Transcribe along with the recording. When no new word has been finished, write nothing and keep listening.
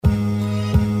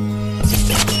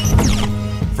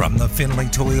From the Finley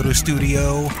Toyota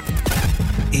studio,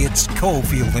 it's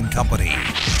Cofield and Company.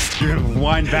 You're going to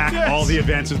wind back all the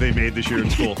advances they made this year in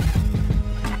school.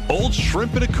 Old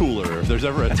shrimp in a cooler. If there's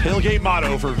ever a tailgate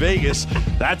motto for Vegas,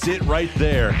 that's it right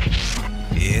there.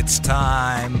 It's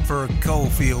time for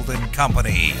Cofield and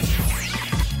Company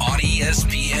on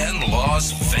ESPN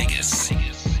Las Vegas.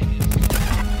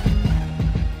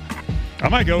 I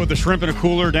might go with the shrimp in a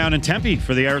cooler down in Tempe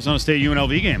for the Arizona State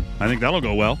UNLV game. I think that'll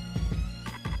go well.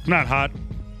 It's not hot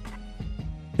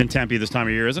in Tempe this time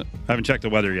of year, is it? I haven't checked the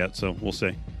weather yet, so we'll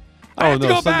see. Oh,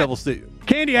 no, Sun Devil State.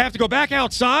 Candy, I have to go back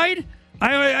outside?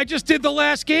 I just did the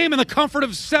last game in the comfort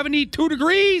of 72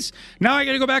 degrees. Now I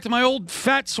got to go back to my old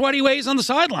fat, sweaty ways on the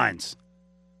sidelines.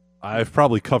 I've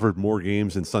probably covered more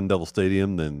games in Sun Devil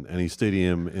Stadium than any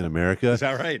stadium in America. Is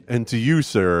that right? And to you,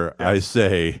 sir, I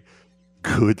say,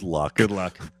 good luck. Good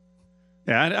luck.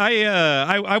 Yeah,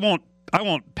 I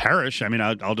won't perish. I mean,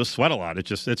 I'll just sweat a lot. It's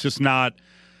just not.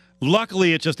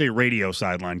 Luckily, it's just a radio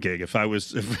sideline gig. If it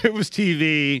was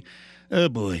TV, oh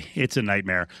boy, it's a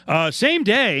nightmare. Same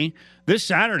day, this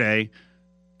Saturday,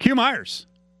 Q Myers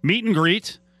meet and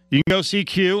greet. You can go see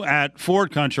Q at Ford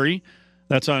Country.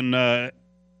 That's on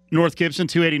North Gibson,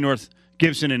 280 North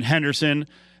Gibson in Henderson,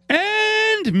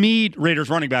 and meet Raiders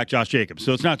running back Josh Jacobs.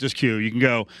 So it's not just Q. You can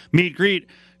go meet, greet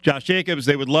Josh Jacobs.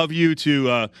 They would love you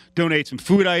to donate some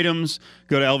food items.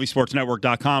 Go to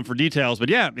lvsportsnetwork.com for details. But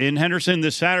yeah, in Henderson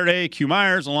this Saturday, Q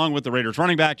Myers along with the Raiders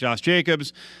running back Josh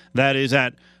Jacobs. That is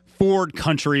at Ford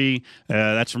Country.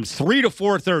 That's from 3 to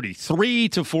 4:30. 3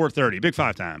 to 4:30. Big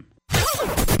Five time.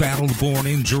 Battleborn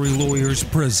Injury Lawyers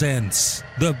presents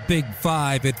the Big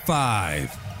Five at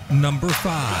 5. Number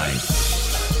 5.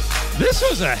 This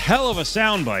was a hell of a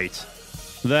soundbite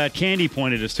that Candy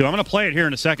pointed us to. I'm going to play it here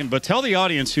in a second, but tell the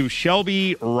audience who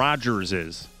Shelby Rogers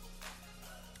is.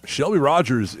 Shelby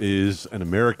Rogers is an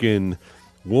American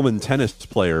woman tennis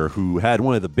player who had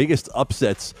one of the biggest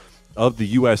upsets of the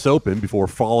U.S. Open before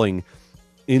falling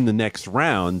in the next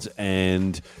round.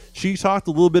 And she talked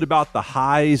a little bit about the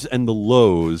highs and the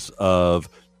lows of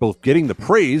both getting the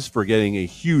praise for getting a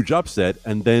huge upset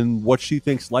and then what she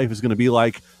thinks life is going to be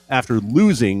like after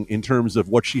losing in terms of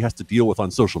what she has to deal with on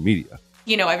social media.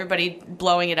 You know, everybody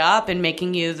blowing it up and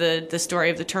making you the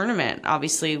story of the tournament.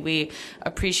 Obviously, we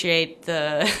appreciate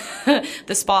the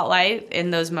the spotlight in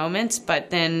those moments,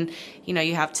 but then, you know,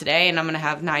 you have today, and I'm going to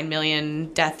have 9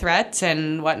 million death threats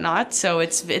and whatnot. So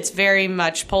it's very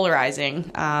much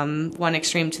polarizing, one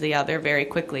extreme to the other very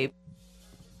quickly.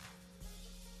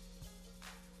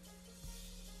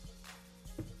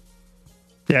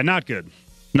 Yeah, not good.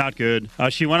 Not good.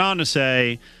 She went on to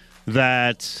say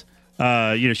that...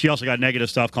 she also got negative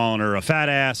stuff calling her a fat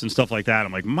ass and stuff like that.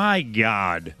 I'm like, my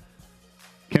God,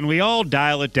 can we all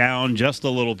dial it down just a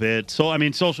little bit? So, I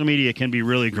mean, social media can be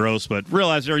really gross, but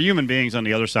realize there are human beings on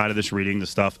the other side of this reading the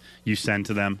stuff you send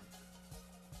to them.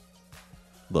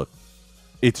 Look,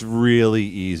 it's really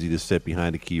easy to sit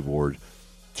behind a keyboard.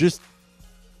 Just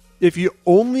if you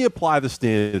only apply the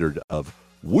standard of,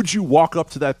 would you walk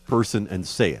up to that person and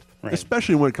say it, right,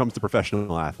 especially when it comes to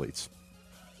professional athletes.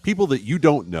 People that you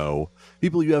don't know,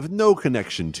 people you have no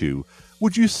connection to,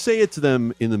 would you say it to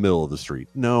them in the middle of the street?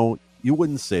 No, you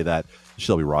wouldn't say that to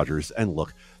Shelby Rogers. And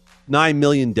look, 9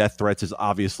 million death threats is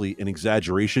obviously an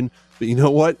exaggeration, but you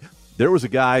know what? There was a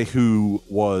guy who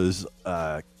was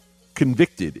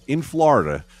convicted in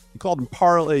Florida. He called him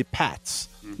Parlay Pats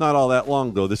not all that long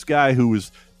ago. This guy who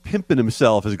was pimping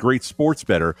himself as a great sports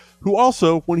bettor, who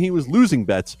also, when he was losing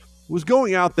bets, was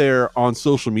going out there on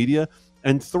social media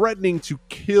and threatening to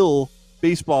kill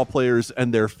baseball players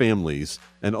and their families,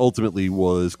 and ultimately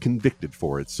was convicted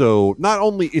for it. So not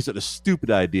only is it a stupid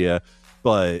idea,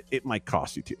 but it might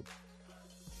cost you too.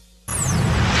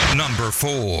 Number 4.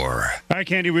 All right,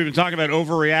 Candy, we've been talking about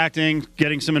overreacting,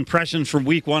 getting some impressions from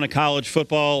week 1 of college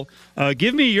football.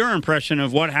 Give me your impression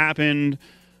of what happened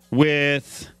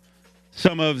with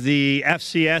some of the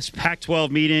FCS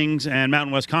Pac-12 meetings and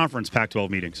Mountain West Conference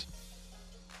Pac-12 meetings.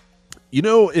 You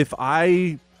know, if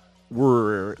I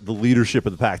were the leadership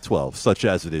of the Pac-12, such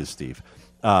as it is, Steve,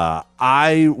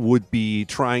 I would be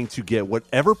trying to get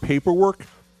whatever paperwork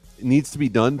needs to be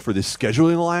done for this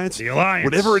scheduling alliance,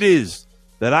 whatever it is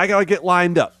that I got to get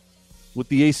lined up with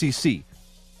the ACC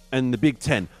and the Big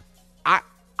Ten. I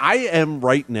am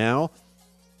right now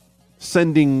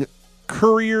sending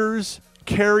couriers,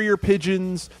 carrier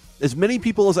pigeons, as many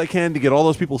people as I can to get all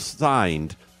those people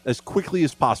signed as quickly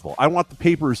as possible. I want the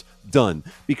papers done,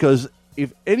 because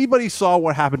if anybody saw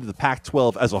what happened to the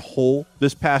Pac-12 as a whole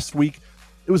this past week,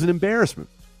 it was an embarrassment.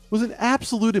 It was an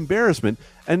absolute embarrassment,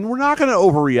 and we're not going to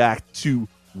overreact to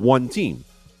one team.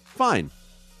 Fine.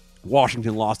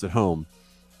 Washington lost at home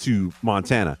to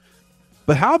Montana.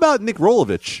 But how about Nick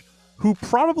Rolovich, who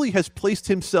probably has placed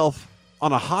himself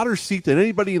on a hotter seat than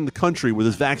anybody in the country with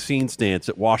his vaccine stance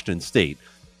at Washington State?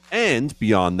 And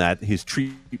beyond that, his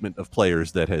treatment of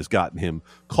players that has gotten him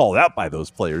called out by those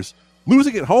players,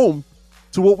 losing at home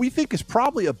to what we think is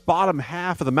probably a bottom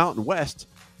half of the Mountain West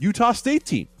Utah State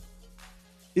team.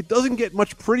 It doesn't get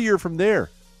much prettier from there.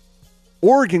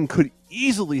 Oregon could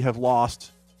easily have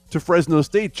lost to Fresno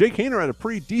State. Jake Haener had a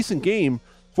pretty decent game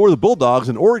for the Bulldogs,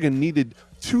 and Oregon needed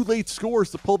 2 late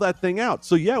scores to pull that thing out.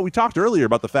 So, yeah, we talked earlier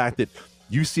about the fact that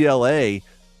UCLA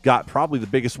got probably the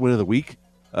biggest win of the week.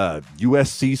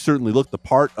 USC certainly looked the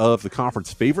part of the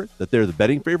conference favorite that they're the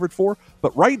betting favorite for.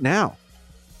 But right now,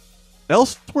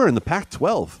 elsewhere in the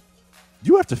Pac-12,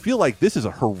 you have to feel like this is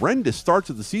a horrendous start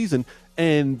to the season.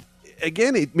 And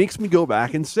again, it makes me go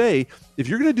back and say, if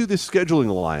you're going to do this scheduling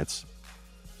alliance,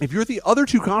 if you're the other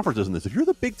two conferences in this, if you're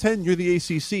the Big Ten, you're the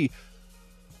ACC,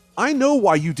 I know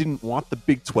why you didn't want the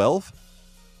Big 12,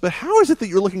 but how is it that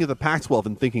you're looking at the Pac-12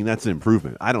 and thinking that's an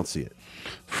improvement? I don't see it.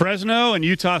 Fresno and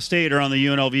Utah State are on the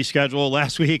UNLV schedule.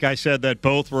 Last week I said that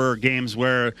both were games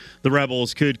where the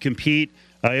Rebels could compete,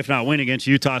 if not win, against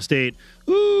Utah State.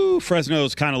 Ooh,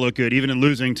 Fresno's kind of look good. Even in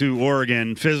losing to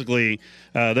Oregon physically,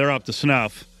 they're up to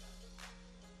snuff.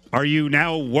 Are you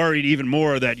now worried even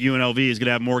more that UNLV is going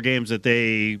to have more games that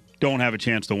they don't have a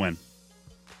chance to win?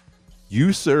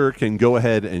 You, sir, can go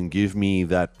ahead and give me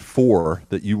that 4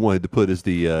 that you wanted to put as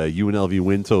the UNLV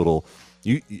win total.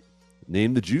 You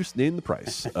name the juice, name the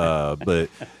price. But,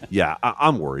 yeah,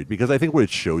 I'm worried because I think what it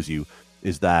shows you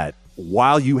is that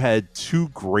while you had 2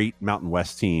 great Mountain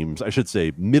West teams, I should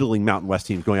say middling Mountain West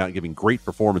teams going out and giving great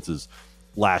performances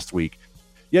last week,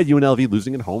 you had UNLV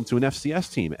losing at home to an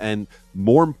FCS team, and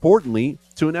more importantly,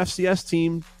 to an FCS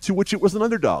team to which it was an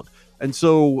underdog. And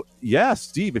so, yeah,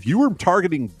 Steve, if you were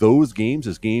targeting those games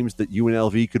as games that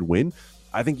UNLV could win,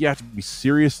 I think you have to be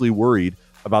seriously worried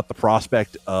about the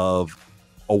prospect of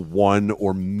a 1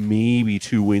 or maybe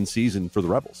 2 win season for the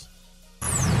Rebels.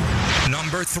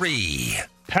 Number 3.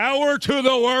 Power to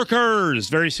the workers.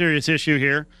 Very serious issue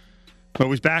here.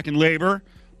 Always back in labor.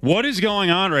 What is going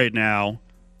on right now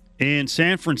in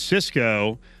San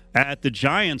Francisco at the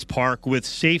Giants Park with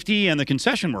safety and the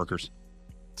concession workers?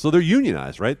 So they're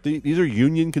unionized, right? These are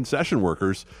union concession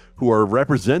workers who are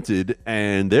represented,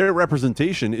 and their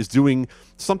representation is doing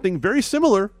something very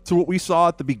similar to what we saw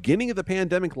at the beginning of the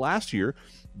pandemic last year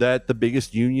that the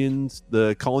biggest unions,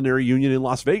 the culinary union in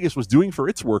Las Vegas, was doing for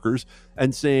its workers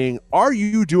and saying, are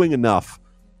you doing enough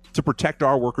to protect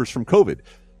our workers from COVID?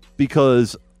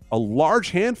 Because a large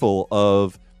handful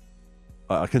of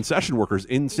concession workers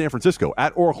in San Francisco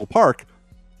at Oracle Park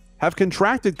have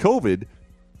contracted COVID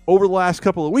over the last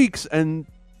couple of weeks, and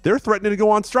they're threatening to go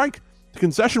on strike. The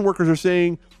concession workers are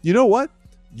saying, you know what?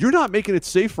 You're not making it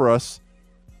safe for us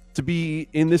to be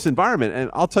in this environment. And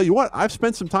I'll tell you what, I've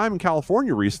spent some time in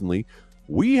California recently.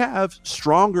 We have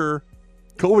stronger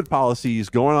COVID policies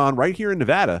going on right here in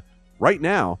Nevada right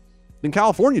now than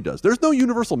California does. There's no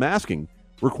universal masking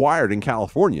required in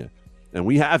California, and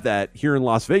we have that here in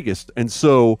Las Vegas. And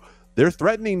so they're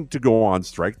threatening to go on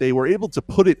strike. They were able to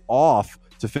put it off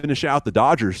to finish out the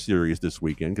Dodgers series this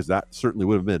weekend, because that certainly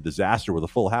would have been a disaster with a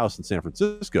full house in San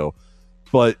Francisco.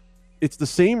 But it's the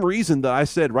same reason that I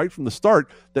said right from the start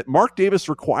that Mark Davis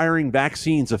requiring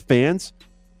vaccines of fans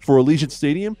for Allegiant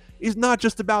Stadium is not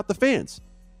just about the fans.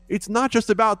 It's not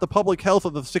just about the public health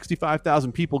of the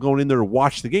 65,000 people going in there to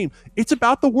watch the game. It's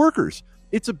about the workers.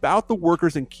 It's about the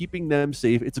workers and keeping them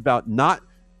safe. It's about not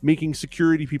making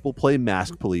security people play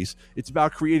mask police. It's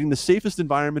about creating the safest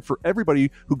environment for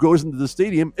everybody who goes into the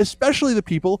stadium, especially the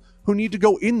people who need to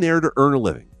go in there to earn a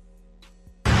living.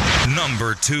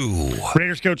 Number 2.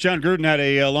 Raiders coach John Gruden had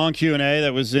a long Q&A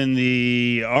that was in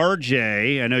the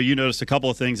RJ. I know you noticed a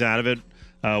couple of things out of it.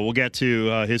 We'll get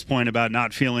to his point about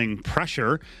not feeling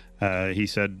pressure. He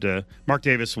said Mark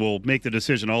Davis will make the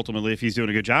decision ultimately if he's doing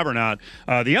a good job or not.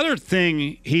 The other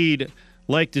thing he'd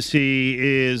like to see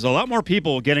is a lot more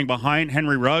people getting behind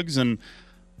Henry Ruggs and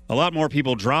a lot more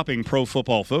people dropping Pro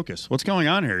Football Focus. What's going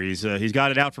on here? He's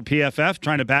got it out for PFF,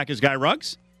 trying to back his guy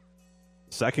Ruggs?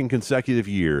 Second consecutive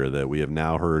year that we have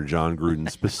now heard John Gruden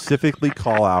specifically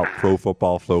call out Pro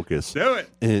Football Focus in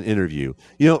an interview.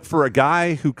 You know, for a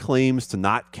guy who claims to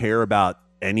not care about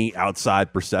any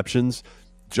outside perceptions,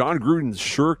 John Gruden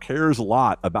sure cares a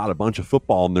lot about a bunch of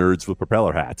football nerds with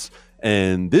propeller hats.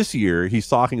 And this year, he's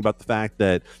talking about the fact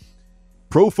that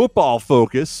Pro Football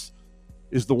Focus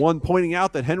is the one pointing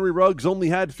out that Henry Ruggs only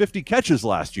had 50 catches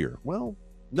last year. Well,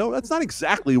 no, that's not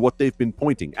exactly what they've been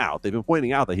pointing out. They've been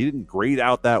pointing out that he didn't grade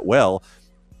out that well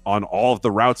on all of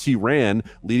the routes he ran,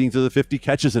 leading to the 50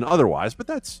 catches and otherwise, but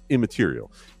that's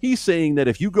immaterial. He's saying that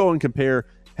if you go and compare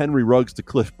Henry Ruggs to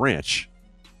Cliff Branch,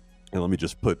 and let me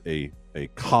just put a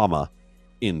comma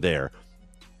in there,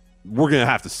 we're going to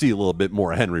have to see a little bit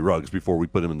more of Henry Ruggs before we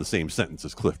put him in the same sentence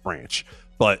as Cliff Branch.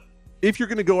 But if you're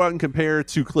going to go out and compare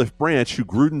to Cliff Branch, who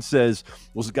Gruden says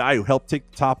was a guy who helped take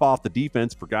the top off the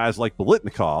defense for guys like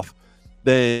Biletnikoff,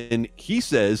 then he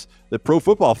says that Pro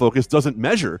Football Focus doesn't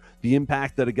measure the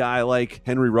impact that a guy like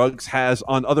Henry Ruggs has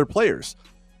on other players.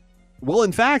 Well,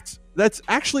 in fact, that's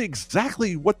actually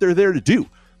exactly what they're there to do.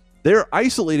 They're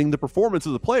isolating the performance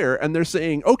of the player, and they're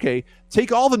saying, okay,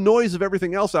 take all the noise of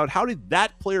everything else out. How did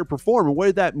that player perform, and what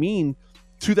did that mean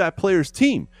to that player's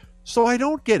team? So I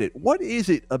don't get it. What is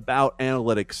it about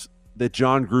analytics that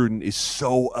John Gruden is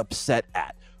so upset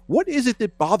at? What is it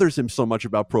that bothers him so much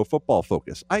about Pro Football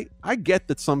Focus? I get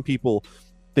that some people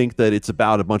think that it's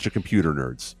about a bunch of computer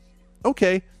nerds.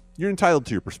 Okay, you're entitled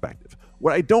to your perspective.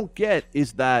 What I don't get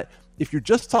is that if you're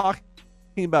just talking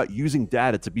about using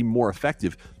data to be more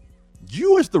effective,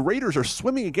 you as the Raiders are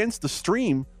swimming against the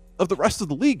stream of the rest of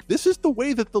the league. This is the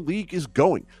way that the league is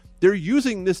going. They're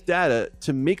using this data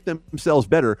to make themselves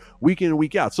better week in and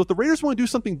week out. So if the Raiders want to do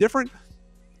something different,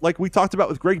 like we talked about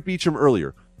with Greg Beacham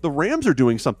earlier, the Rams are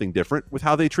doing something different with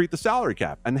how they treat the salary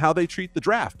cap and how they treat the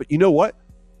draft. But you know what?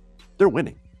 They're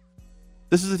winning.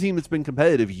 This is a team that's been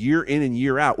competitive year in and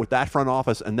year out with that front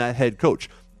office and that head coach.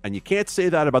 And you can't say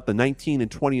that about the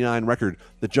 19-29 record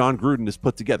that John Gruden has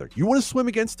put together. You want to swim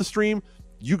against the stream?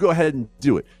 You go ahead and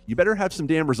do it. You better have some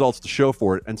damn results to show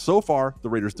for it. And so far, the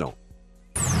Raiders don't.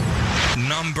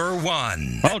 Number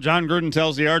 1. Well, John Gruden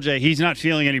tells the RJ he's not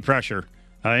feeling any pressure.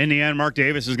 In the end, Mark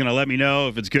Davis is going to let me know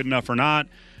if it's good enough or not.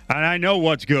 And I know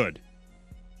what's good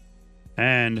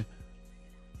and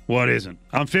what isn't.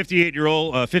 I'm 58 years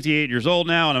old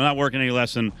now, and I'm not working any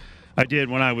less than I did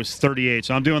when I was 38,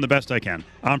 so I'm doing the best I can.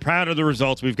 I'm proud of the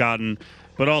results we've gotten,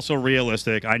 but also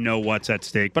realistic. I know what's at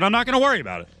stake, but I'm not going to worry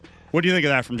about it. What do you think of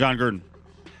that from John Gruden?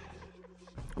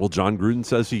 Well, John Gruden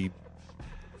says he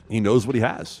knows what he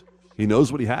has. He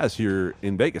knows what he has here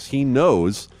in Vegas. He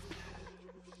knows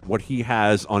what he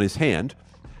has on his hand,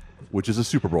 which is a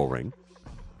Super Bowl ring.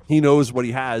 He knows what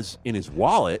he has in his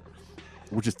wallet,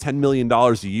 which is $10 million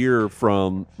a year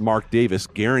from Mark Davis,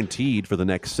 guaranteed for the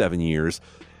next 7 years,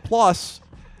 plus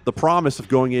the promise of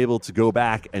going able to go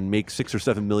back and make $6 or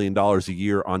 $7 million a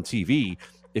year on TV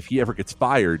if he ever gets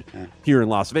fired here in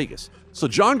Las Vegas. So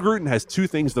John Gruden has two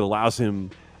things that allows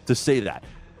him to say that.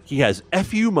 He has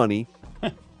FU money,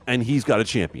 and he's got a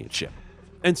championship.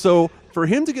 And so for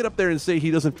him to get up there and say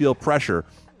he doesn't feel pressure,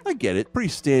 I get it. Pretty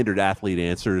standard athlete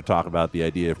answer to talk about the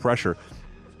idea of pressure.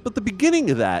 But the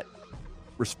beginning of that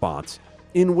response,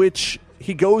 in which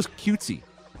he goes cutesy.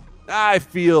 I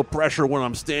feel pressure when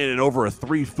I'm standing over a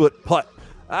 3-foot putt.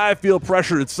 I feel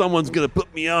pressure that someone's going to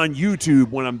put me on YouTube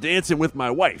when I'm dancing with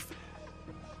my wife.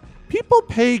 People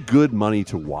pay good money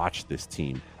to watch this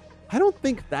team. I don't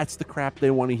think that's the crap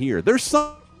they want to hear. There's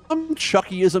some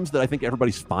Chucky-isms that I think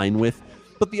everybody's fine with,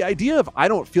 but the idea of I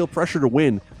don't feel pressure to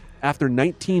win after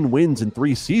 19 wins in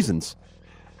 3 seasons,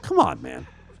 come on, man.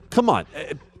 Come on.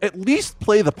 At least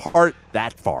play the part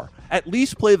that far. At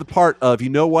least play the part of, you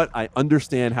know what, I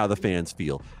understand how the fans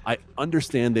feel. I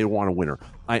understand they want a winner.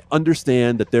 I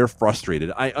understand that they're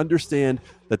frustrated. I understand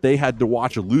that they had to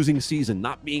watch a losing season,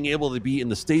 not being able to be in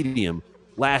the stadium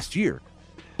last year.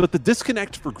 But the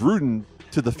disconnect for Gruden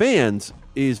to the fans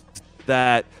is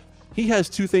that he has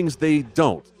two things they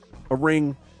don't: a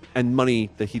ring and money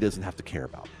that he doesn't have to care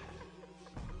about.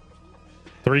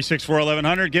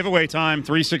 364-1100, giveaway time,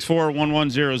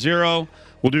 364-1100.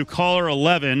 We'll do caller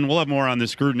 11. We'll have more on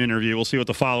this Gruden interview. We'll see what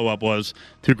the follow-up was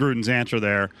to Gruden's answer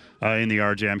there in the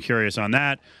RJ. I'm curious on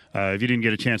that. If you didn't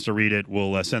get a chance to read it,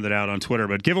 we'll send it out on Twitter.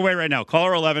 But giveaway right now,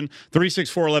 caller 11,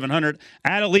 364-1100.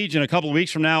 At Allegiant a couple of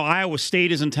weeks from now, Iowa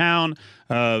State is in town.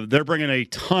 They're bringing a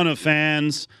ton of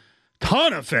fans.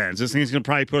 This thing's going to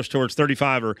probably push towards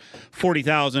 35 or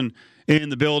 40,000 in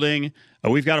the building.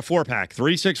 We've got a 4-pack,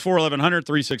 364-1100,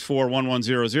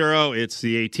 364-1100. It's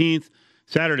the 18th,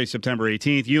 Saturday, September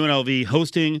 18th. UNLV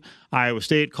hosting Iowa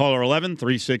State. Caller 11,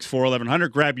 364-1100.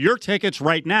 Grab your tickets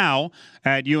right now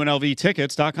at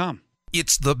UNLVtickets.com.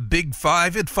 It's the Big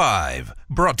 5 at 5,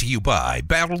 brought to you by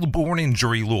Battle Born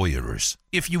Injury Lawyers.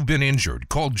 If you've been injured,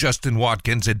 call Justin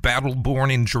Watkins at Battle Born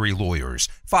Injury Lawyers,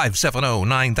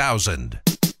 570-9000.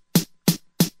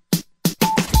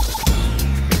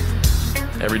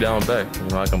 Every down back,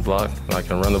 I can block, I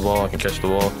can run the ball, I can catch the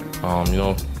ball.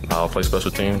 I'll play special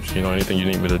teams. Anything you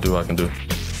need me to do, I can do.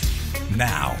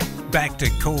 Now, back to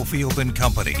Cofield and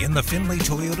Company in the Findlay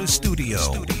Toyota studio.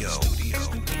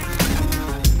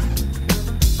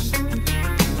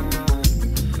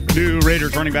 New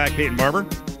Raiders running back Peyton Barber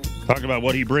talking about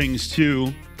what he brings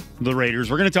to the Raiders.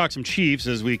 We're going to talk some Chiefs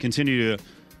as we continue to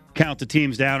count the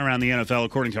teams down around the NFL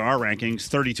according to our rankings.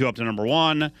 32 up to number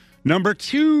 1. Number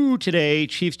 2 today,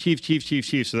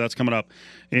 Chiefs. So that's coming up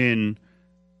in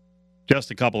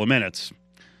just a couple of minutes.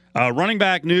 Running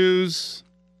back news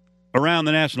around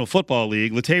the National Football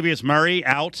League. Latavius Murray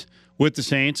out with the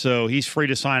Saints, so he's free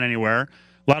to sign anywhere.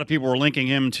 A lot of people were linking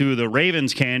him to the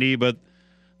Ravens, Candy, but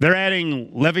they're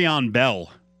adding Le'Veon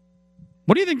Bell.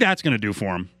 What do you think that's going to do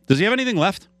for him? Does he have anything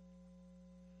left?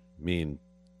 I mean,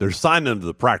 they're signed into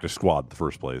the practice squad in the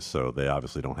first place, so they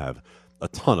obviously don't have a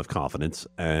ton of confidence.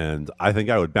 And I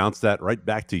think I would bounce that right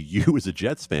back to you as a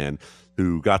Jets fan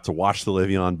who got to watch the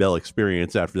Le'Veon Bell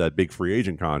experience after that big free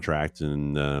agent contract.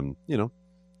 And,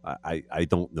 I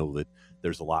don't know that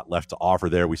there's a lot left to offer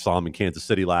there. We saw him in Kansas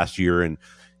City last year, and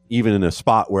even in a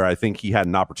spot where I think he had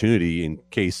an opportunity in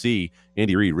KC,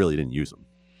 Andy Reid really didn't use him.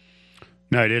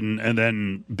 No, he didn't. And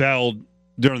then Bell,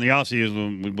 during the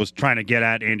offseason, was trying to get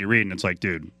at Andy Reid, and it's like,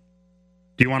 dude,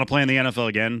 do you want to play in the NFL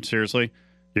again? Seriously?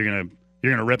 You're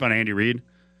gonna rip on Andy Reid?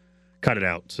 Cut it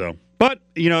out. So, but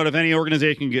you know, if any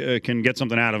organization can get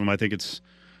something out of him, I think it's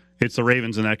the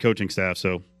Ravens and that coaching staff.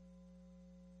 So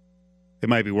it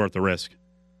might be worth the risk.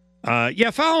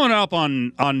 Following up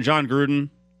on John Gruden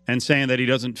and saying that he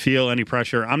doesn't feel any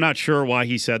pressure. I'm not sure why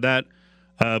he said that,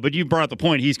 but you brought up the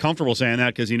point. He's comfortable saying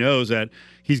that because he knows that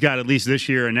he's got at least this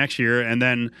year and next year, and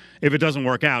then if it doesn't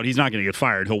work out, he's not going to get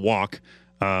fired. He'll walk,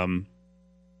 and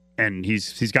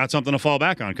he's got something to fall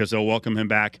back on because they'll welcome him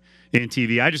back in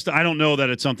TV. I don't know that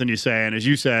it's something you say, and as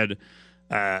you said,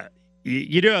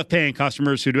 you do have paying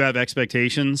customers who do have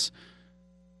expectations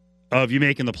of you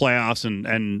making the playoffs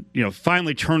and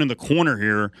finally turning the corner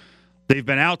here. They've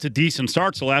been out to decent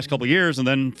starts the last couple of years and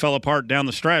then fell apart down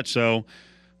the stretch. So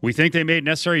we think they made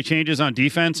necessary changes on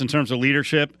defense in terms of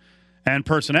leadership and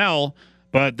personnel,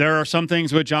 but there are some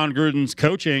things with John Gruden's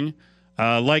coaching,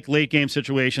 like late game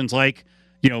situations, like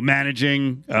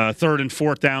managing third and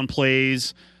fourth down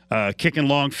plays, kicking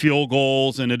long field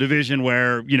goals in a division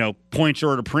where points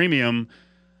are at a premium.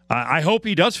 I hope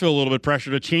he does feel a little bit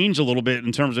pressure to change a little bit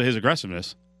in terms of his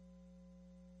aggressiveness.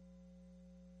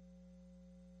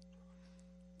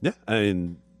 Yeah,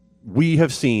 and we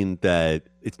have seen that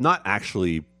it's not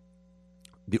actually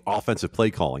the offensive play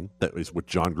calling that is what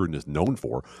John Gruden is known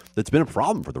for that's been a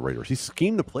problem for the Raiders. He's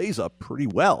schemed the plays up pretty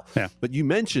well. Yeah. But you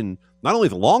mentioned not only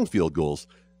the long field goals,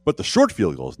 but the short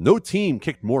field goals. No team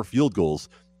kicked more field goals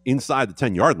inside the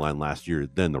 10-yard line last year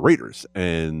than the Raiders.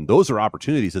 And those are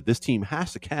opportunities that this team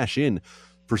has to cash in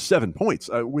for 7 points,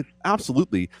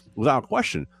 without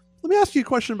question. Let me ask you a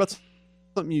question about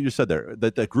something you just said there,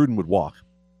 that Gruden would walk.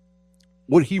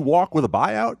 Would he walk with a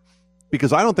buyout?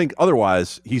 Because I don't think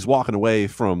otherwise he's walking away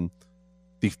from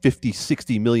the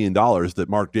 $50-60 million that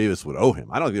Mark Davis would owe him.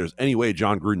 I don't think there's any way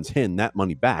John Gruden's handing that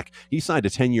money back. He signed a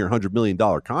 10-year, $100 million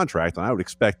contract, and I would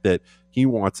expect that he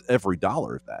wants every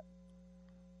dollar of that.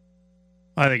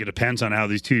 I think it depends on how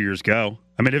these 2 years go.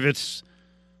 I mean, if it's – I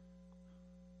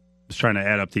was trying to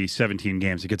add up the 17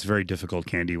 games. It gets very difficult,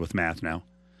 Candy, with math now.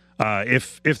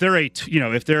 If they're a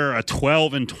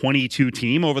 12-22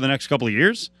 team over the next couple of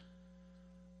years,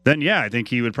 then I think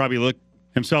he would probably look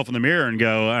himself in the mirror and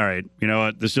go, all right, you know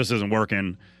what, this just isn't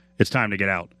working. It's time to get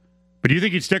out. But do you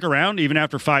think he'd stick around even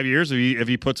after 5 years if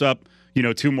he puts up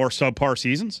 2 more subpar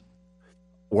seasons?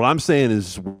 What I'm saying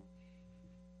is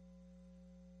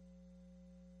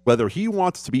whether he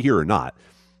wants to be here or not,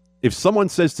 if someone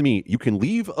says to me, you can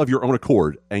leave of your own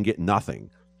accord and get nothing,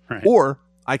 right, or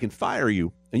I can fire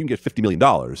you and you can get $50 million,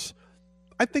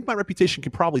 I think my reputation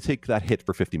can probably take that hit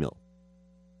for $50 million.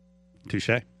 Touche.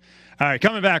 All right,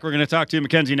 coming back, we're going to talk to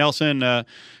Mackenzie Nelson,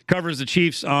 covers the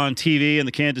Chiefs on TV in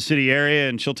the Kansas City area,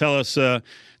 and she'll tell us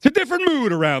it's a different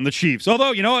mood around the Chiefs.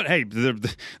 Although, you know what? Hey,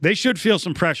 they should feel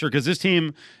some pressure because this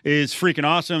team is freaking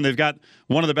awesome. They've got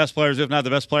one of the best players, if not the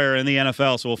best player in the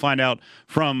NFL. So we'll find out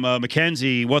from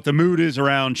Mackenzie what the mood is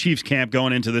around Chiefs camp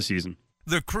going into this season.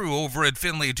 The crew over at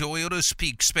Finley Toyota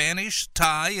speak Spanish,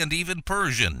 Thai, and even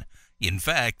Persian. In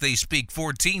fact, they speak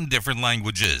 14 different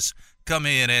languages. Come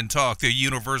in and talk the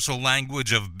universal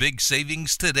language of big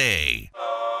savings today.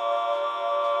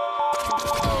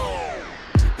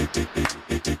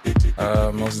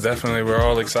 Most definitely. We're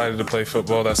all excited to play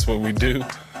football. That's what we do.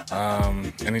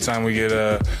 Anytime we get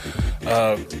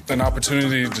an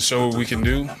opportunity to show what we can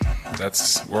do,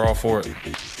 we're all for it.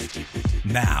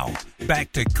 Now,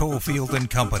 back to Cofield and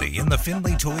Company in the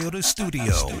Finley Toyota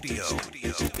studio.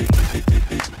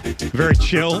 Very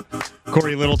chill.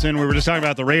 Corey Littleton. We were just talking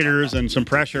about the Raiders and some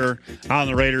pressure on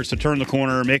the Raiders to turn the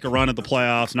corner, make a run at the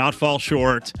playoffs, not fall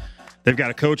short. They've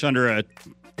got a coach under a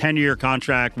 10-year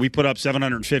contract. We put up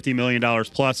 $750 million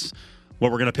plus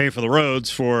what we're going to pay for the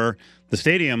roads for the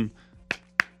stadium.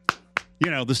 You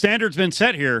know, the standard's been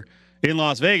set here in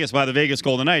Las Vegas by the Vegas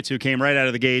Golden Knights, who came right out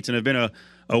of the gates and have been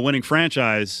a winning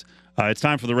franchise. It's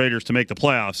time for the Raiders to make the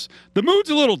playoffs. The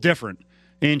mood's a little different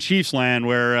in Chiefs land,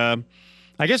 where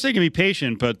I guess they can be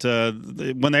patient, but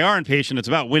when they are impatient, it's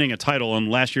about winning a title, and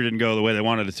last year didn't go the way they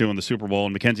wanted it to in the Super Bowl.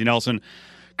 And Mackenzie Nelson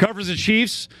covers the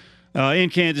Chiefs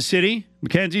in Kansas City.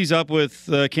 Mackenzie's up with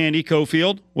Candy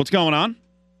Cofield. What's going on?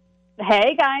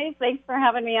 Hey, guys. Thanks for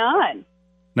having me on.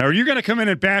 Now, are you going to come in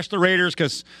and bash the Raiders?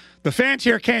 Because the fans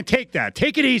here can't take that.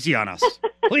 Take it easy on us,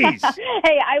 please.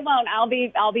 Hey, I won't.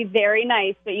 I'll be very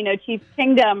nice. But Chiefs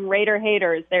Kingdom, Raider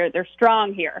haters, they're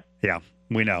strong here. Yeah,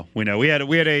 we know. We had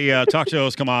a talk show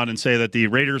host come on and say that the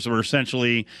Raiders were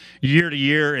essentially year to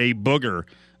year a booger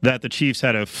that the Chiefs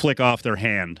had to flick off their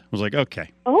hand. I was like,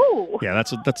 okay. Oh. Yeah,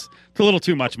 that's a little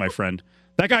too much, my friend.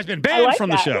 That guy's been banned from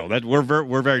the show.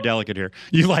 We're very delicate here.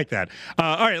 You like that.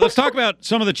 All right, let's talk about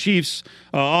some of the Chiefs'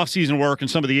 offseason work and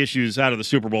some of the issues out of the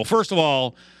Super Bowl. First of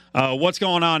all, what's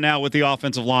going on now with the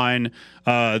offensive line?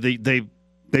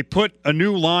 They put a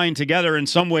new line together in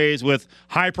some ways with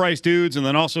high-priced dudes, and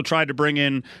then also tried to bring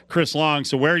in Chris Long.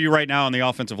 So where are you right now on the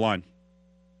offensive line?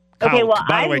 Okay, well,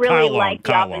 I really like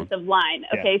the offensive line.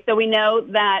 Okay, yeah. So we know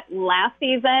that last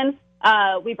season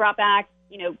we brought back,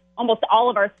 almost all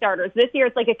of our starters. This year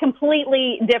it's like a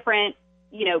completely different,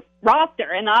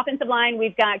 roster. In the offensive line,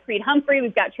 we've got Creed Humphrey,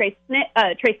 we've got Trey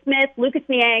Smith, Lucas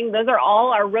Niang. Those are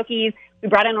all our rookies. We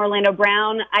brought in Orlando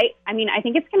Brown. I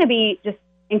think it's going to be just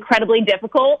incredibly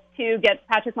difficult to get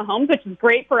Patrick Mahomes, which is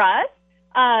great for us.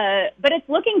 But it's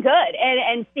looking good.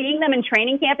 And seeing them in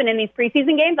training camp and in these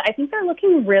preseason games, I think they're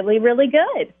looking really, really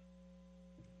good.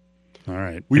 All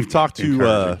right. We've talked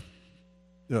to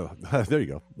there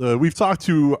you go. We've talked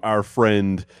to our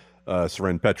friend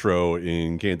Seren Petro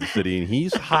in Kansas City, and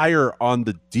he's higher on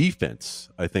the defense,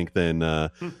 I think, than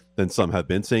some have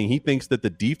been, saying he thinks that the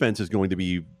defense is going to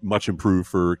be much improved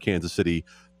for Kansas City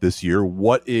this year.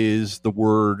 What is the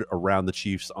word around the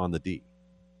Chiefs on the D?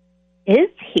 Is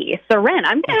he? Seren.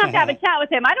 I'm going to have a chat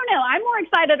with him. I don't know. I'm more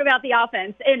excited about the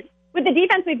offense. And with the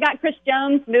defense, we've got Chris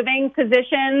Jones moving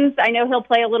positions. I know he'll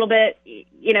play a little bit,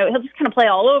 he'll just kind of play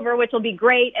all over, which will be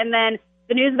great. And then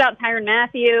the news about Tyrann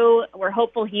Mathieu, we're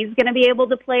hopeful he's going to be able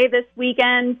to play this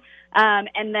weekend.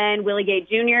 And then Willie Gay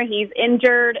Jr., he's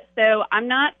injured. So I'm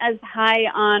not as high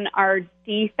on our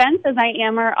defense as I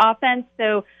am our offense.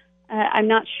 So I'm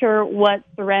not sure what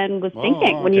Seren was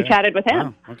thinking when you chatted with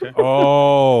him.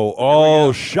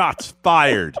 Shots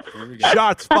fired!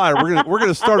 Shots fired! We're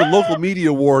gonna start a local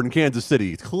media war in Kansas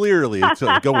City. Clearly, it's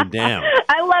going down.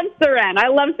 I love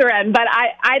Seren, but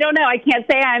I don't know. I can't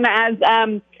say I'm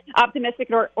as optimistic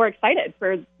or excited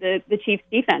for the Chiefs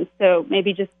defense. So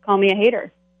maybe just call me a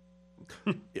hater.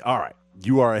 All right,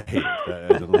 you are a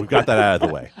hater. We've got that out of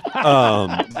the way.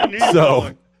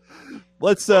 So.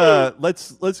 Let's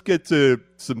get to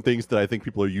some things that I think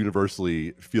people are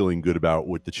universally feeling good about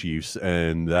with the Chiefs,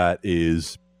 and that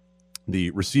is the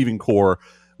receiving core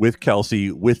with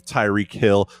Kelce, with Tyreek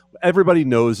Hill. Everybody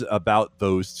knows about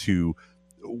those two.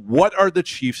 What are the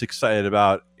Chiefs excited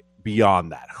about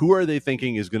beyond that? Who are they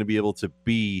thinking is going to be able to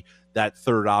be that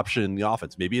third option in the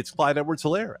offense? Maybe it's Clyde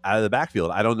Edwards-Helaire out of the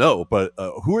backfield. I don't know, but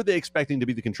who are they expecting to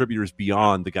be the contributors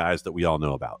beyond the guys that we all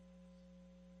know about?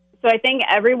 So I think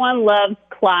everyone loves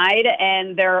Clyde,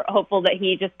 and they're hopeful that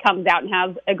he just comes out and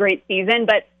has a great season.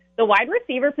 But the wide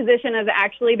receiver position has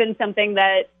actually been something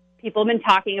that people have been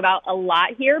talking about a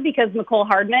lot here because Mecole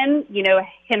Hardman,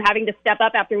 him having to step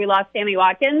up after we lost Sammy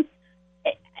Watkins,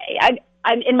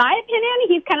 in my opinion,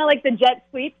 he's kind of like the jet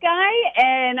sweep guy,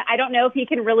 and I don't know if he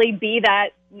can really be that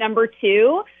number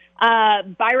two.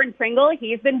 Byron Pringle,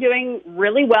 he's been doing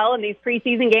really well in these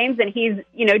preseason games, and he's,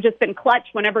 just been clutch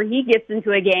whenever he gets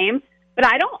into a game. But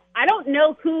I don't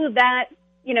know who that,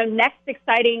 next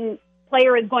exciting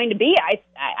player is going to be.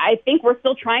 I think we're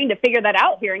still trying to figure that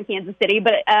out here in Kansas City.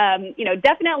 But,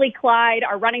 definitely Clyde.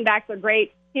 Our running backs are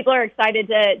great. People are excited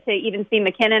to even see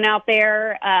McKinnon out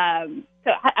there. I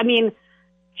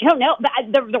don't know.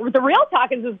 The real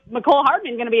talk is Mecole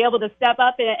Hardman going to be able to step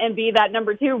up and be that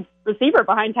number two receiver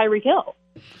behind Tyreek Hill?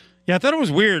 Yeah, I thought it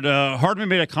was weird. Hardman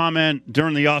made a comment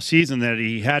during the offseason that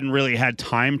he hadn't really had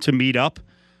time to meet up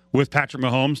with Patrick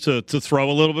Mahomes to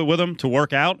throw a little bit with him, to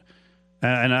work out.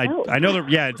 And I know the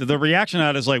reaction to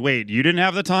that is like, wait, you didn't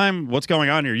have the time? What's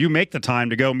going on here? You make the time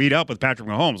to go meet up with Patrick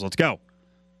Mahomes. Let's go.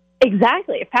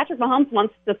 Exactly. If Patrick Mahomes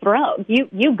wants to throw,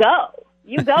 you go.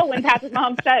 You go when Patrick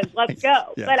Mahomes says, let's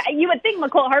go. Yes. But you would think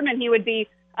Mecole Hardman, he would be,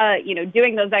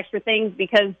 doing those extra things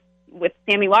because, with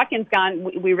Sammy Watkins gone,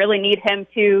 we really need him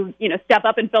to, step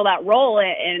up and fill that role.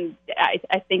 And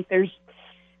I think there's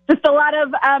just a lot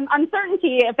of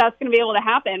uncertainty if that's going to be able to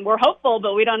happen. We're hopeful,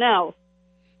 but we don't know.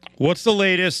 What's the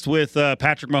latest with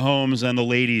Patrick Mahomes and the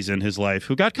ladies in his life,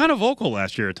 who got kind of vocal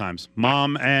last year at times?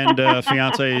 Mom and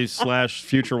fiance /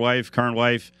 future wife, current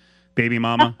wife, baby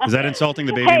mama. Is that insulting,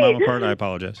 the baby mama part? I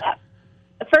apologize.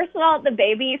 First of all, the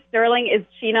baby, Sterling, is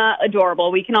Sheena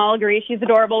adorable. We can all agree she's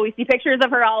adorable. We see pictures of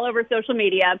her all over social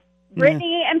media.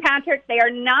 Brittany and Patrick, they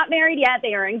are not married yet.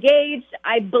 They are engaged.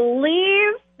 I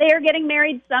believe they are getting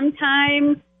married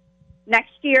sometime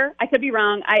next year. I could be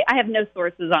wrong. I have no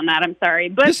sources on that. I'm sorry,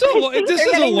 but this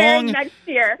is a long next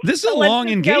year. This is a long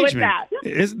engagement.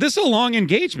 Is this a long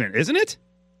engagement? Isn't it?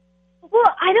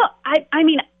 Well, I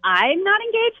mean, I'm not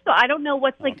engaged, so I don't know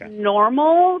what's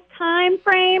normal time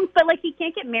frame. But he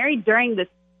can't get married during this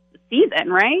season,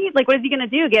 right? What is he going to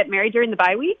do? Get married during the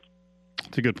bye week?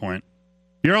 That's a good point.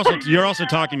 You're also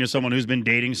talking to someone who's been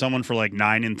dating someone for 9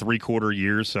 3/4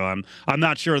 years. So I'm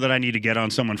not sure that I need to get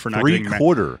on someone for not getting married.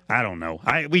 3/4. I don't know.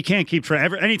 We can't keep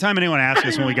track. Anytime anyone asks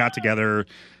us when we got together,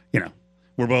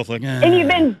 we're both like. And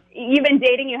you've been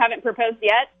dating. You haven't proposed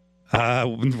yet.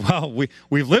 Well,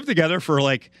 we've lived together for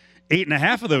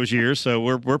 8.5 of those years, so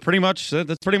we're pretty much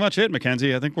that's pretty much it,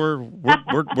 Mackenzie. I think we're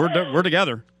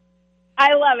together.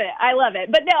 I love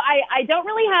it. But no, I don't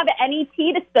really have any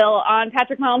tea to spill on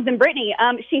Patrick Mahomes and Brittany.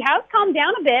 She has calmed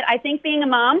down a bit. I think being a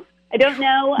mom, I don't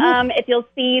know if you'll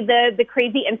see the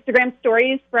crazy Instagram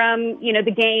stories from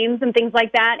the games and things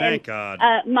like that. Thank God.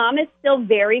 Mom is still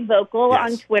very vocal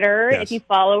on Twitter if you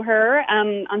follow her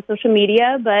on social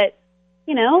media, but.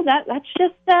 That's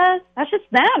just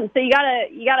them. So you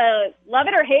gotta love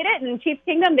it or hate it. And Chiefs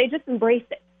Kingdom, they just embrace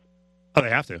it. Oh, they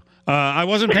have to. I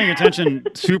wasn't paying attention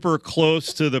super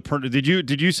close to the.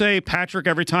 Did you say Patrick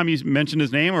every time you mentioned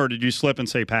his name, or did you slip and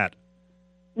say Pat?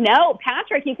 No,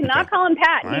 Patrick. You cannot call him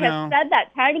Pat. He has said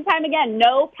that time and time again.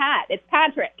 No, Pat. It's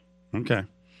Patrick. Okay.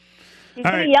 He's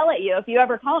going to yell at you if you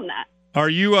ever call him that. Are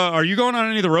you going on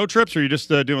any of the road trips, or are you just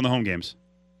doing the home games?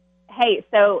 Hey,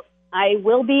 so. I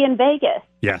will be in Vegas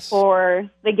for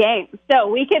the game. So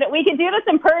we could do this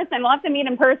in person. We'll have to meet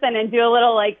in person and do a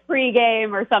little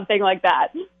pre-game or something like that.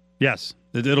 Yes,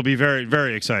 it'll be very,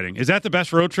 very exciting. Is that the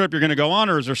best road trip you're going to go on,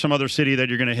 or is there some other city that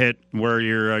you're going to hit where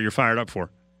you're fired up for?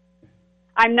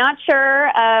 I'm not sure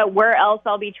where else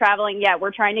I'll be traveling yet.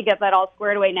 We're trying to get that all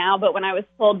squared away now. But when I was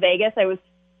told Vegas, I was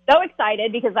so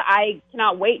excited because I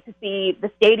cannot wait to see the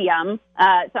stadium.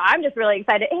 So I'm just really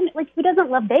excited. And who doesn't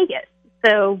love Vegas?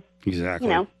 So.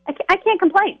 Exactly. I can't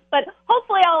complain. But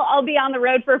hopefully I'll be on the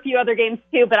road for a few other games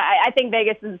too. But I think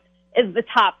Vegas is the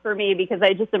top for me because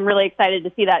I just am really excited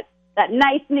to see that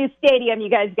nice new stadium you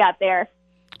guys got there.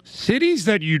 Cities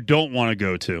that you don't want to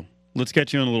go to. Let's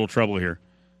get you in a little trouble here.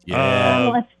 Yeah.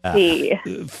 Let's see.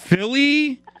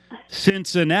 Philly,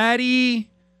 Cincinnati,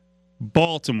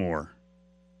 Baltimore.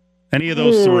 Any of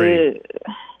those three?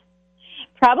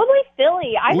 Probably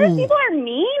Philly. I heard people are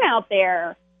mean out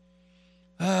there.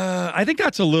 I think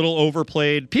that's a little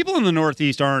overplayed. People in the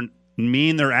Northeast aren't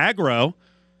mean; they're aggro,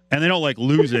 and they don't like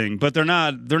losing. But they're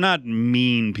not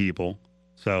mean people.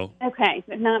 So okay,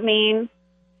 they're not mean.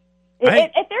 If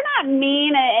they're not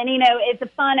mean, and it's a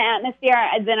fun atmosphere,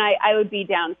 then I would be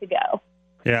down to go.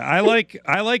 Yeah, I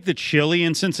like the chili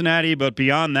in Cincinnati, but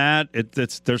beyond that,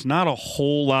 there's not a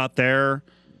whole lot there.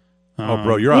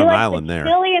 Bro, you're on an island there.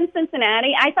 Philly and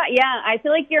Cincinnati. I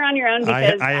feel like you're on your own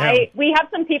because we have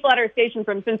some people at our station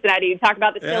from Cincinnati who talk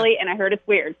about the chili, and I heard it's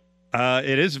weird.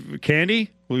 It is,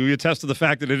 Candy. We attest to the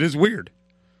fact that it is weird.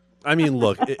 I mean,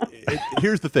 look,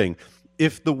 here's the thing.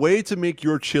 If the way to make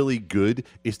your chili good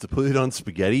is to put it on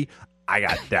spaghetti, I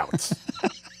got doubts.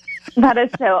 That is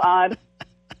so odd.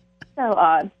 So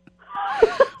odd.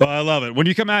 Well, I love it. When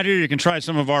you come out here, you can try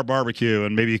some of our barbecue,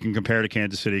 and maybe you can compare to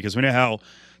Kansas City because we know how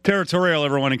territorial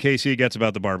everyone in KC gets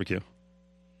about the barbecue.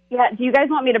 Yeah, do you guys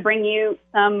want me to bring you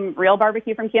some real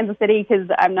barbecue from Kansas City? Because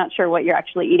I'm not sure what you're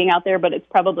actually eating out there, but it's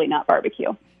probably not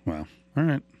barbecue. Well, all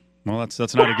right. Well, that's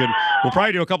not a good. We'll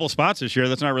probably do a couple of spots this year.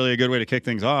 That's not really a good way to kick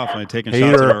things off. Taking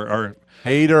shots at our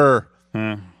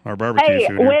barbecue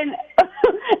food.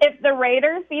 If the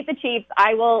Raiders beat the Chiefs,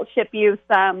 I will ship you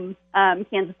some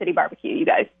Kansas City barbecue, you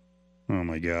guys. Oh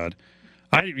my God.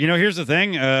 Here's the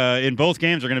thing. In both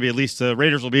games, are going to be at least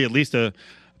Raiders will be at least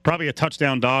probably a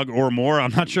touchdown dog or more.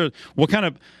 I'm not sure what kind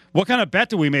of bet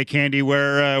do we make, Candy,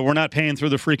 where we're not paying through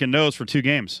the freaking nose for 2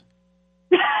 games.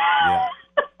 Yeah.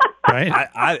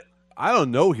 Right. I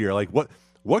don't know here.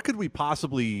 what could we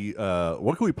possibly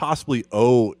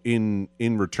owe in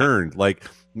return? Like,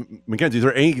 Mackenzie, is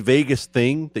there any Vegas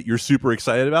thing that you're super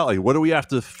excited about? Like, what do we have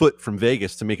to foot from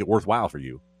Vegas to make it worthwhile for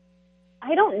you?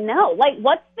 I don't know. Like,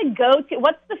 what's the go-to?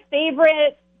 What's the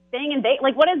favorite thing in Vegas?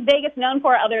 Like, what is Vegas known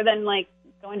for other than, like,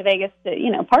 going to Vegas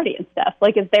to, party and stuff?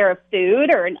 Like, is there a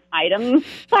food or an item?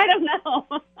 I don't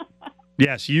know.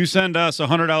 Yes, you send us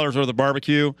 $100 worth of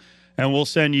barbecue, and we'll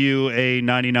send you a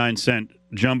 99-cent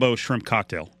jumbo shrimp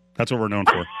cocktail. That's what we're known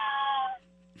for.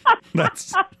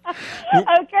 That's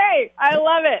okay. I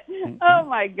love it. Oh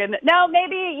my goodness. No,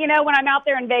 maybe when I'm out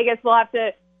there in Vegas, we'll have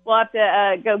to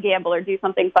go gamble or do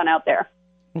something fun out there.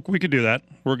 We could do that.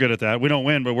 We're good at that. We don't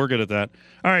win, but we're good at that.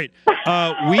 All right.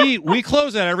 We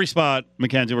close at every spot,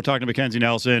 Mackenzie. We're talking to Mackenzie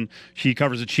Nelson. She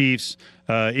covers the Chiefs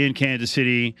in Kansas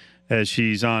City as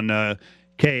she's on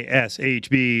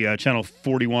KSHB, Channel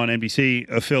 41 NBC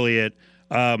affiliate.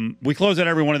 We close at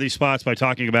every one of these spots by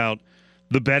talking about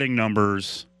the betting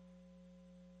numbers.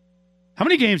 How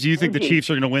many games do you think the Chiefs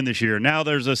are going to win this year? Now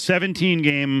there's a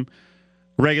 17-game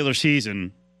regular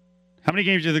season. How many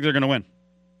games do you think they're going to win?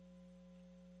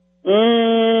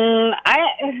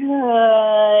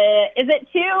 Is it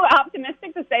too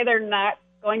optimistic to say they're not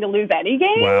going to lose any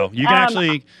game? Wow, you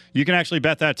can actually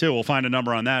bet that too. We'll find a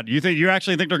number on that. You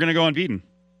actually think they're going to go unbeaten?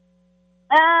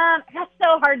 That's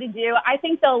so hard to do. I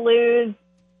think they'll lose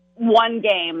one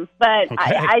game, but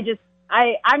okay.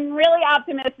 I'm really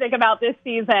optimistic about this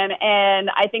season, and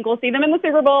I think we'll see them in the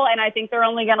Super Bowl, and I think they're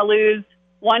only going to lose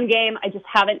one game. I just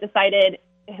haven't decided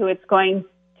who it's going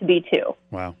to be to.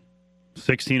 Wow.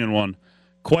 16-1.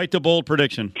 Quite the bold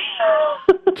prediction.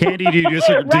 Candy, do you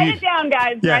disagree? Write it down,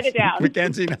 guys. Yes. Write it down.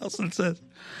 Mackenzie Nelson says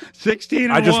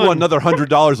 16-1. I just want another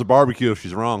 $100 of barbecue if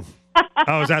she's wrong.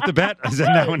 Oh, is that the bet? Is that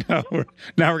now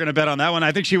we're going to bet on that one?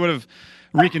 I think she would have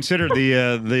reconsidered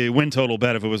the win total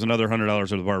bet if it was another $100 of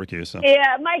the barbecue. So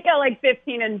yeah, it might go like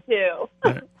 15-2.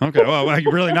 Okay, well,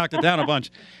 you really knocked it down a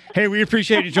bunch. Hey, we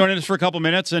appreciate you joining us for a couple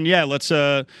minutes, and yeah, let's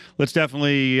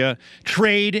definitely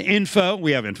trade info.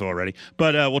 We have info already,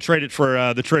 but we'll trade it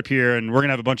for the trip here, and we're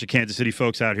gonna have a bunch of Kansas City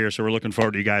folks out here, so we're looking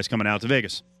forward to you guys coming out to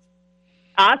Vegas.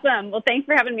 Awesome. Well, thanks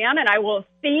for having me on, and I will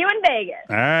see you in Vegas.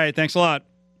 All right, thanks a lot.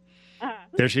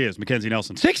 There she is, Mackenzie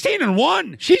Nelson.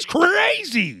 16-1. She's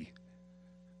crazy.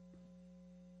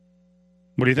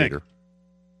 What do you think? Hater.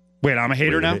 Wait, I'm a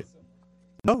hater now?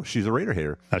 No, she's a Raider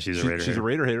hater. Oh, she's a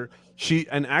Raider hater.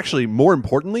 And actually, more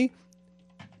importantly,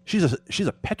 she's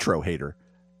a Petro hater.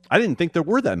 I didn't think there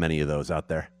were that many of those out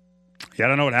there. Yeah, I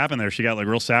don't know what happened there. She got like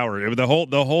real sour. The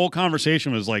whole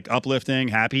conversation was like uplifting,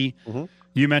 happy. Mm-hmm.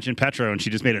 You mentioned Petro, and she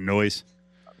just made a noise.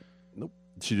 Nope.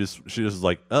 She just was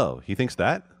like, oh, he thinks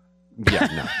that? Yeah,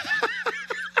 no.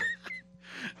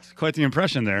 It's quite the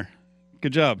impression there.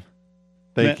 Good job.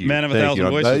 Thank you. Man of 1,000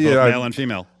 voices, both male and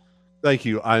female. Thank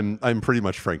you. I'm pretty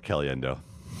much Frank Caliendo.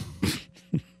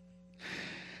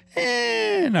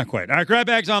 Not quite. All right, grab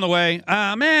bags on the way.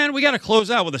 Man, we got to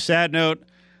close out with a sad note.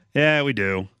 Yeah, we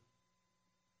do.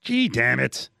 Gee, damn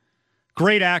it.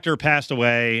 Great actor passed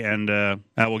away, and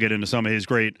we'll get into some of his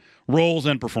great roles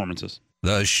and performances.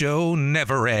 The show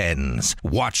never ends.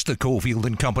 Watch the Cofield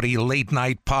and Company Late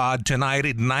Night Pod tonight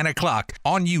at 9 o'clock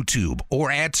on YouTube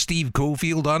or at Steve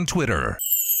Cofield on Twitter.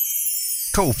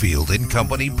 Cofield and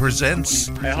Company presents...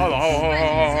 Hey, hold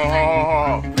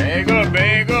on.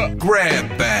 Bag up.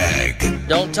 Grab Bag.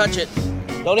 Don't touch it.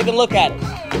 Don't even look at it.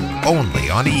 Only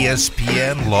on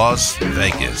ESPN Las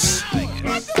Vegas.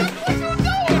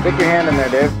 Stick your hand in there,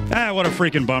 Dave. What a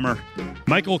freaking bummer.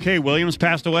 Michael K. Williams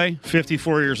passed away,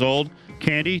 54 years old.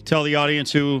 Candy, tell the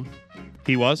audience who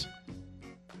he was.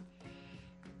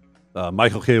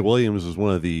 Michael K. Williams was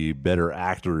one of the better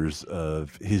actors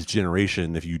of his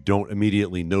generation. If you don't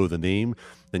immediately know the name,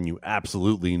 then you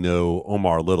absolutely know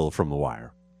Omar Little from The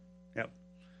Wire. Yep.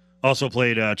 Also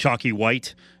played Chalky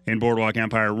White in Boardwalk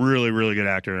Empire. Really, really good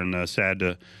actor, and sad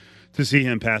to see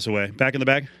him pass away. Back in the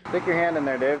bag? Stick your hand in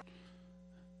there, Dave.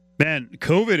 Man,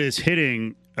 COVID is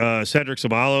hitting Cedric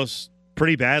Ceballos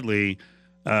pretty badly.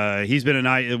 He's been in the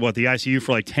ICU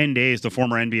for like 10 days, the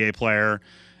former NBA player.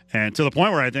 And to the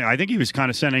point where I think he was kind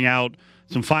of sending out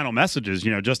some final messages,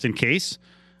 just in case.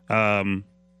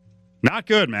 Not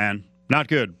good, man. Not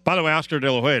good. By the way, Oscar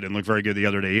De La Hoya didn't look very good the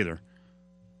other day either.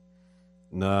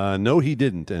 No, he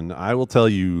didn't. And I will tell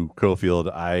you,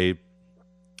 Cofield, I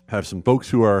have some folks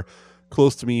who are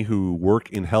close to me who work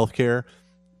in healthcare,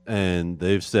 and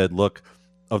they've said, look,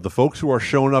 of the folks who are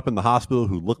showing up in the hospital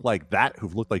who look like that,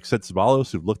 who've looked like Ced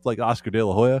Ceballos, who've looked like Oscar De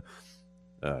La Hoya,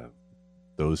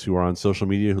 those who are on social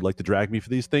media who like to drag me for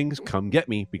these things, come get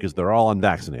me, because they're all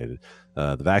unvaccinated.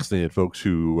 The vaccinated folks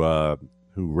who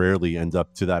rarely end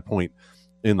up to that point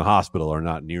in the hospital are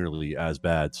not nearly as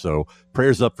bad. So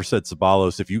prayers up for Sed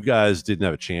Ceballos. If you guys didn't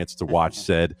have a chance to watch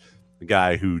Sed, the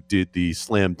guy who did the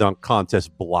slam dunk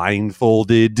contest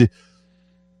blindfolded,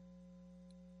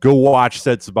 go watch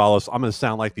Sed Ceballos. I'm going to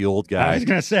sound like the old guy. I was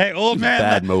going to say, old man,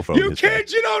 bad mofo. You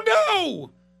kids, you don't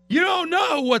know. You don't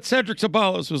know what Cedric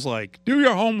Ceballos was like. Do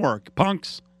your homework,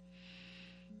 punks.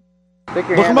 Look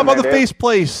him up on the face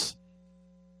place.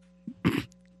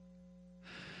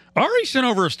 Ari sent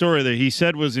over a story that he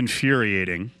said was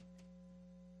infuriating.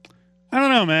 I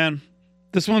don't know, man.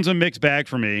 This one's a mixed bag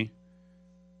for me.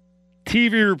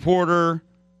 TV reporter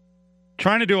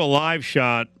trying to do a live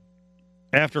shot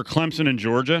after Clemson and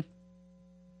Georgia.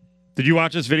 Did you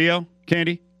watch this video,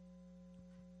 Candy?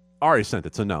 Ari sent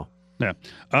it, so no. Yeah.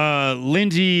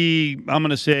 Lindsay, I'm going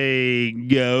to say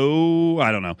go.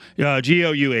 I don't know.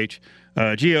 G-O-U-H.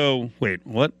 Wait,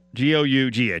 what?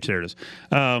 G-O-U-G-H. There it is.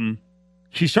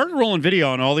 She started rolling video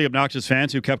on all the obnoxious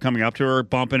fans who kept coming up to her,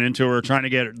 bumping into her, trying to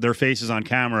get their faces on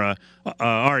camera.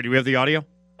 All right, do we have the audio?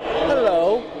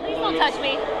 Hello. Please don't touch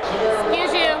me.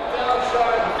 Excuse you.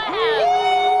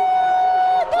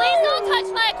 Please don't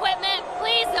touch my equipment.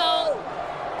 Please don't.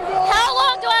 How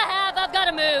long do I have? I've got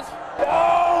to move.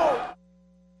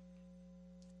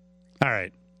 All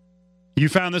right. You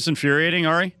found this infuriating,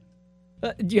 Ari?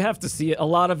 You have to see it. A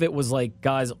lot of it was like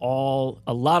a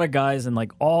lot of guys in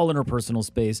like all interpersonal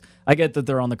space. I get that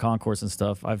they're on the concourse and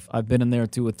stuff. I've been in there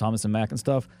too with Thomas and Mack and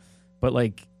stuff, but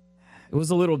like it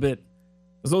was a little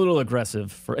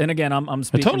aggressive. And again, I'm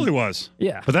speaking. It totally was.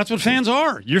 Yeah, but that's what fans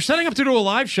are. You're setting up to do a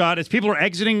live shot as people are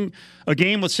exiting a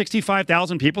game with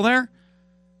 65,000 people there.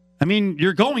 I mean,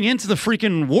 you're going into the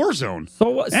freaking war zone.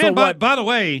 By the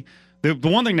way, the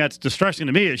one thing that's distressing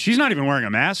to me is she's not even wearing a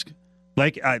mask.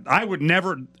 Like, I would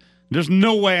never – there's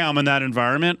no way I'm in that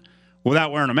environment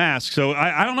without wearing a mask. So,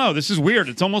 I don't know. This is weird.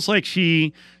 It's almost like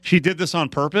she did this on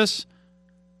purpose.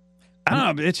 I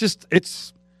don't know. It's just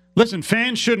 – listen,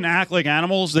 fans shouldn't act like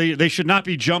animals. They should not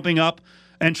be jumping up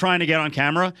and trying to get on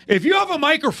camera. If you have a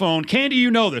microphone, Candy,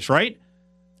 you know this, right?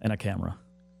 And a camera.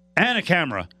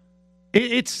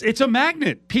 It's a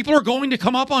magnet. People are going to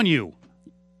come up on you.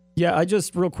 Yeah,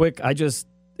 real quick,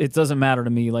 it doesn't matter to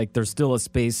me. Like, there's still a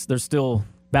space, there's still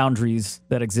boundaries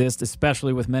that exist,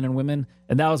 especially with men and women.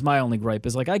 And that was my only gripe.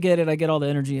 Is like, I get it, I get all the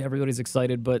energy, everybody's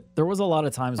excited, but there was a lot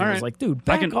of times where I was like, dude,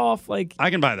 back off. Like, I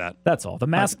can buy that. That's all. The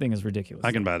mask thing is ridiculous.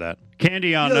 I can buy that.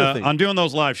 Candy, on doing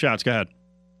those live shots, go ahead.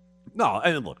 No,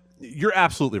 and look, you're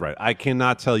absolutely right. I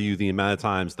cannot tell you the amount of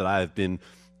times that I have been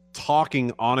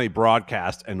talking on a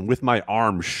broadcast and with my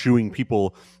arm shooing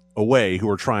people away who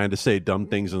are trying to say dumb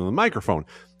things into the microphone.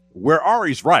 Where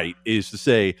Ari's right is to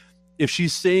say, if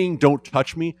she's saying don't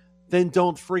touch me, then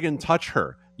don't friggin' touch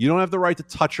her. You don't have the right to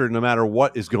touch her no matter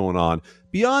what is going on.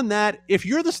 Beyond that, if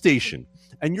you're the station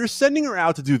and you're sending her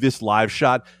out to do this live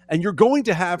shot and you're going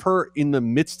to have her in the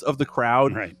midst of the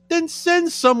crowd, then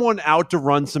send someone out to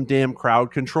run some damn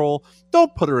crowd control.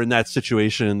 Don't put her in that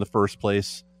situation in the first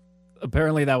place.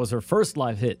 Apparently that was her first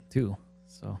live hit, too.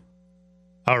 So.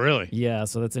 Oh, really? Yeah,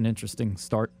 so that's an interesting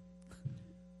start.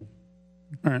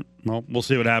 All right. Well, we'll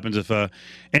see what happens if any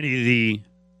of the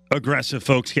aggressive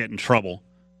folks get in trouble.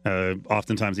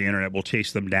 Oftentimes the internet will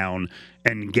chase them down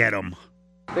and get them.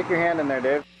 Stick your hand in there,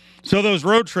 Dave. So those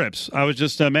road trips, I was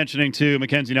just mentioning to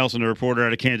Mackenzie Nelson, the reporter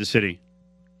out of Kansas City.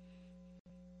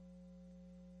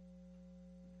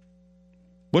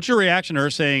 What's your reaction to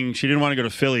her saying she didn't want to go to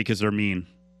Philly because they're mean?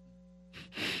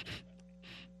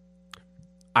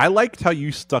 I liked how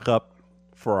you stuck up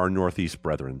for our Northeast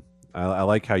brethren. I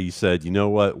like how you said, you know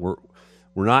what, we're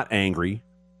not angry,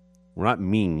 we're not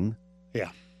mean.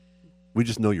 Yeah, we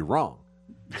just know you're wrong.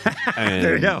 And,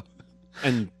 there you go.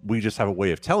 And we just have a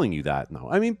way of telling you that. No,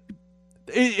 I mean,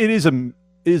 it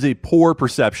is a poor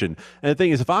perception. And the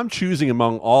thing is, if I'm choosing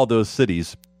among all those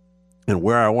cities and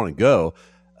where I want to go,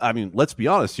 I mean, let's be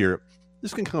honest here,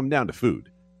 this can come down to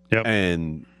food. Yep.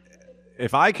 And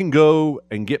if I can go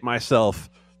and get myself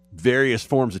various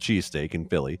forms of cheesesteak in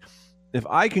Philly, if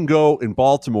I can go in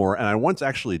Baltimore, and I once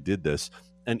actually did this,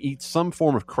 and eat some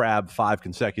form of crab 5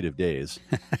 consecutive days,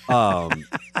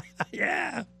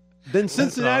 yeah, then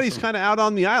Cincinnati's awesome. Kind of out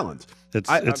on the island.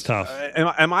 It's tough.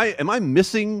 Am I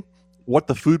missing what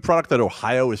the food product that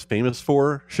Ohio is famous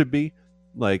for should be?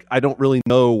 Like, I don't really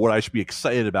know what I should be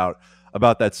excited about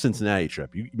that Cincinnati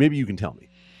trip. Maybe you can tell me.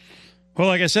 Well,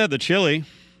 like I said, the chili,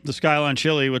 the Skyline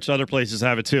chili, which other places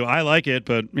have it too. I like it,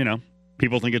 but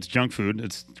people think it's junk food.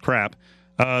 It's crap.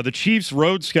 The Chiefs'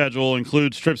 road schedule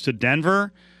includes trips to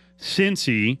Denver,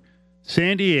 Cincy,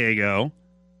 San Diego.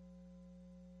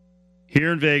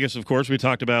 Here in Vegas, of course, we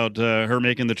talked about her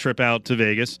making the trip out to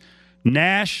Vegas.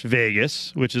 Nash,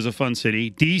 Vegas, which is a fun city,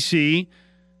 D.C.,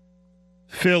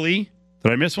 Philly.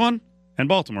 Did I miss one? And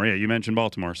Baltimore. Yeah, you mentioned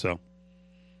Baltimore. So,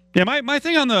 yeah, my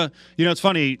thing on the, it's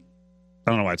funny.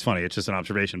 I don't know why it's funny. It's just an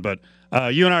observation. But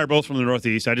you and I are both from the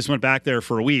Northeast. I just went back there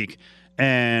for a week,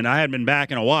 and I hadn't been back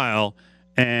in a while.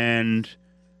 And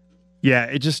yeah,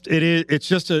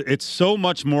 it's so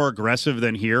much more aggressive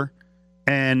than here,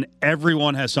 and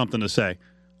everyone has something to say.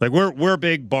 Like we're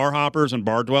big bar hoppers and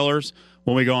bar dwellers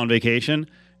when we go on vacation,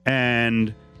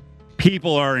 and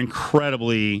people are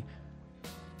incredibly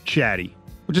chatty,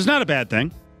 which is not a bad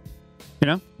thing.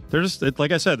 They're just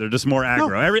like I said, they're just more aggro.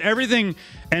 No. Everything,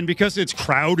 and because it's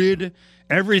crowded,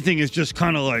 everything is just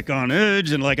kind of like on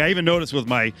edge. And like I even noticed with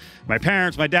my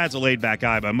parents, my dad's a laid back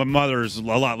guy, but my mother's a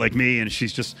lot like me, and it's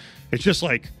just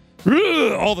like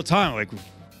all the time, like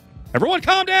everyone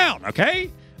calm down, okay?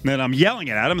 And then I'm yelling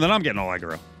at him, and then I'm getting all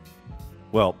aggro.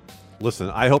 Well, listen,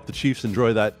 I hope the Chiefs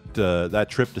enjoy that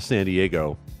trip to San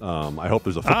Diego. I hope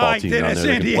there's a football team down there San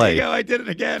that can Diego. play. I did it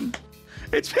again.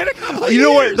 It's been a couple of You years.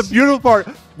 know what? The beautiful part,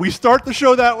 we start the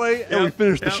show that way, and we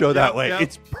finish the show that way.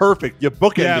 It's perfect. You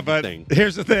bookend the thing.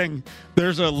 Here's the thing.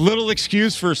 There's a little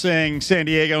excuse for saying San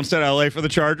Diego instead of LA for the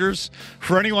Chargers.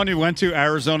 For anyone who went to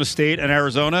Arizona State and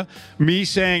Arizona, me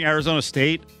saying Arizona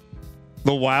State,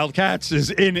 the Wildcats, is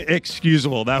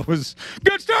inexcusable. That was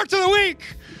good start to the week.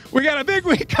 We got a big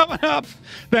week coming up.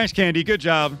 Thanks, Candy. Good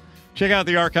job. Check out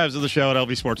the archives of the show at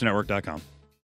lvsportsnetwork.com.